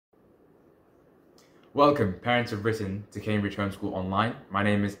Welcome, parents of Britain, to Cambridge Homeschool Online. My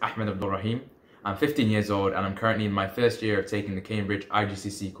name is Ahmed Abdul Rahim. I'm 15 years old and I'm currently in my first year of taking the Cambridge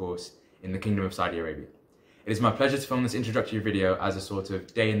IGCSE course in the Kingdom of Saudi Arabia. It is my pleasure to film this introductory video as a sort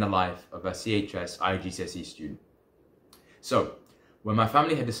of day in the life of a CHS IGCSE student. So, when my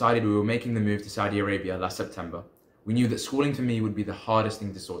family had decided we were making the move to Saudi Arabia last September, we knew that schooling for me would be the hardest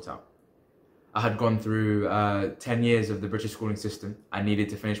thing to sort out. I had gone through 10 years of the British schooling system and needed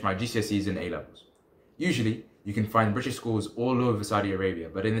to finish my GCSEs and A-levels. Usually, you can find British schools all over Saudi Arabia,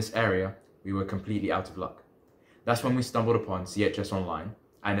 but in this area, we were completely out of luck. That's when we stumbled upon CHS Online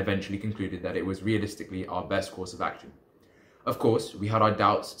and eventually concluded that it was realistically our best course of action. Of course, we had our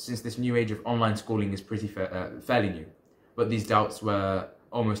doubts since this new age of online schooling is fairly new, but these doubts were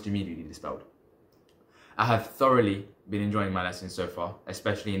almost immediately dispelled. I have thoroughly been enjoying my lessons so far,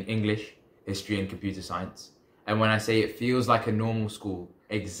 especially in English, history and computer science. And when I say it feels like a normal school,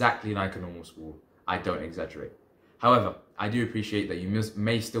 exactly like a normal school, I don't exaggerate. However, I do appreciate that you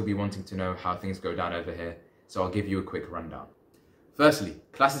may still be wanting to know how things go down over here, so I'll give you a quick rundown. Firstly,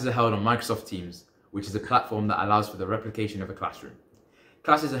 classes are held on Microsoft Teams, which is a platform that allows for the replication of a classroom.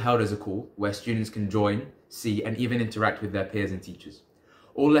 Classes are held as a call where students can join, see, and even interact with their peers and teachers.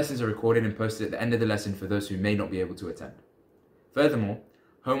 All lessons are recorded and posted at the end of the lesson for those who may not be able to attend. Furthermore,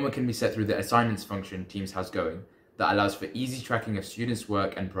 homework can be set through the assignments function Teams has going that allows for easy tracking of students'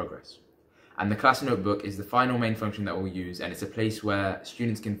 work and progress. And the class notebook is the final main function that we'll use, and it's a place where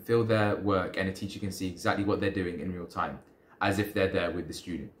students can fill their work and a teacher can see exactly what they're doing in real time, as if they're there with the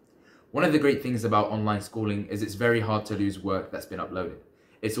student. One of the great things about online schooling is it's very hard to lose work that's been uploaded.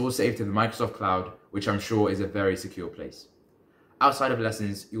 It's all saved to the Microsoft Cloud, which I'm sure is a very secure place. Outside of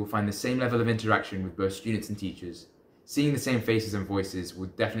lessons, you will find the same level of interaction with both students and teachers. Seeing the same faces and voices will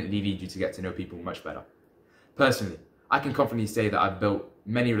definitely lead you to get to know people much better. Personally, I can confidently say that I've built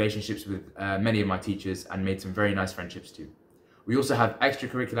many relationships with many of my teachers and made some very nice friendships too. We also have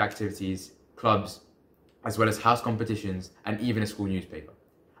extracurricular activities, clubs, as well as house competitions and even a school newspaper.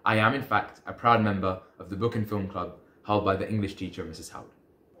 I am in fact a proud member of the book and film club held by the English teacher, Mrs. Howard.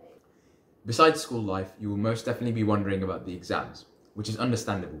 Besides school life, you will most definitely be wondering about the exams, which is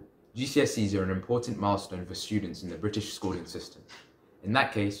understandable. GCSEs are an important milestone for students in the British schooling system. In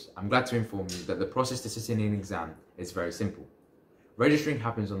that case, I'm glad to inform you that the process to sit in an exam is very simple. Registering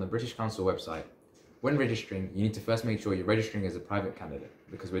happens on the British Council website. When registering, you need to first make sure you're registering as a private candidate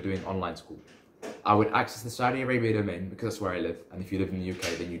because we're doing online school. I would access the Saudi Arabia domain because that's where I live, and if you live in the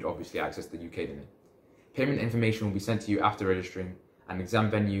UK, then you'd obviously access the UK domain. Payment information will be sent to you after registering, and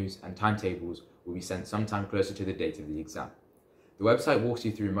exam venues and timetables will be sent sometime closer to the date of the exam. The website walks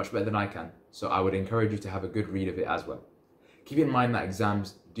you through much better than I can, so I would encourage you to have a good read of it as well. Keep in mind that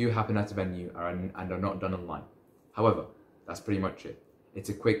exams do happen at a venue and are not done online. However, that's pretty much it. It's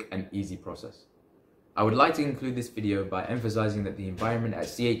a quick and easy process. I would like to conclude this video by emphasizing that the environment at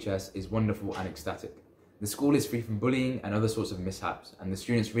CHS is wonderful and ecstatic. The school is free from bullying and other sorts of mishaps, and the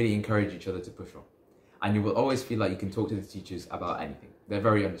students really encourage each other to push on. And you will always feel like you can talk to the teachers about anything. They're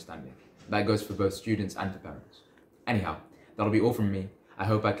very understanding. That goes for both students and for parents. Anyhow, that'll be all from me. I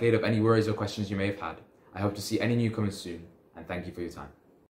hope I cleared up any worries or questions you may have had. I hope to see any newcomers soon, and thank you for your time.